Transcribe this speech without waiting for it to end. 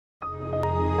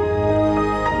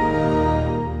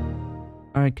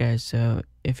Alright guys, so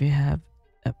if you have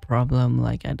a problem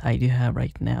like I do have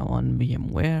right now on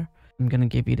VMware, I'm gonna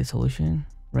give you the solution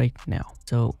right now.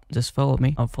 So just follow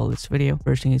me or follow this video.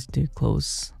 First thing is to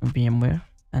close VMware,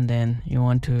 and then you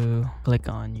want to click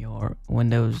on your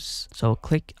Windows. So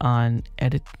click on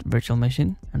Edit Virtual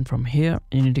Machine, and from here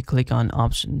you need to click on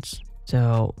Options.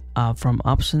 So from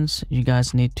Options, you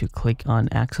guys need to click on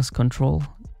Access Control,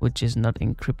 which is not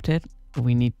encrypted.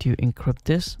 We need to encrypt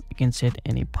this. You can set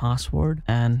any password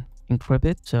and encrypt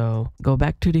it. So go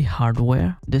back to the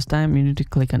hardware. This time you need to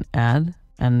click on Add,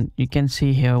 and you can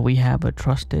see here we have a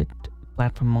trusted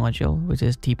platform module, which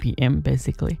is TPM.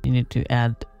 Basically you need to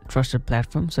add trusted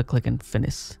platform, so click on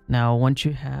Finish. Now once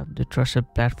you have the trusted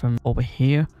platform over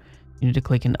here, you need to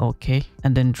click on OK,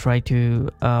 and then try to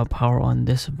power on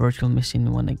this virtual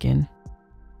machine one again.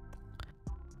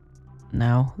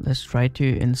 Now let's try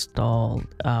to install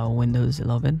Windows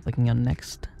 11. Clicking on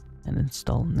Next and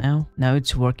install now. Now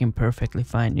it's working perfectly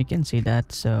fine. You can see that.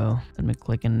 So let me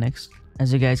click on Next.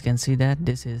 As you guys can see that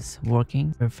this is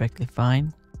working perfectly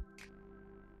fine.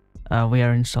 We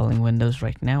are installing Windows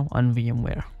right now on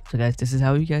VMware. So guys, this is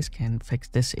how you guys can fix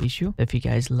this issue. If you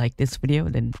guys like this video,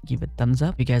 then give it a thumbs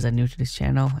up. If you guys are new to this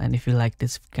channel, and if you like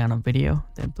this kind of video,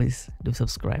 then please do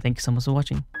subscribe. Thank you so much for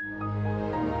watching.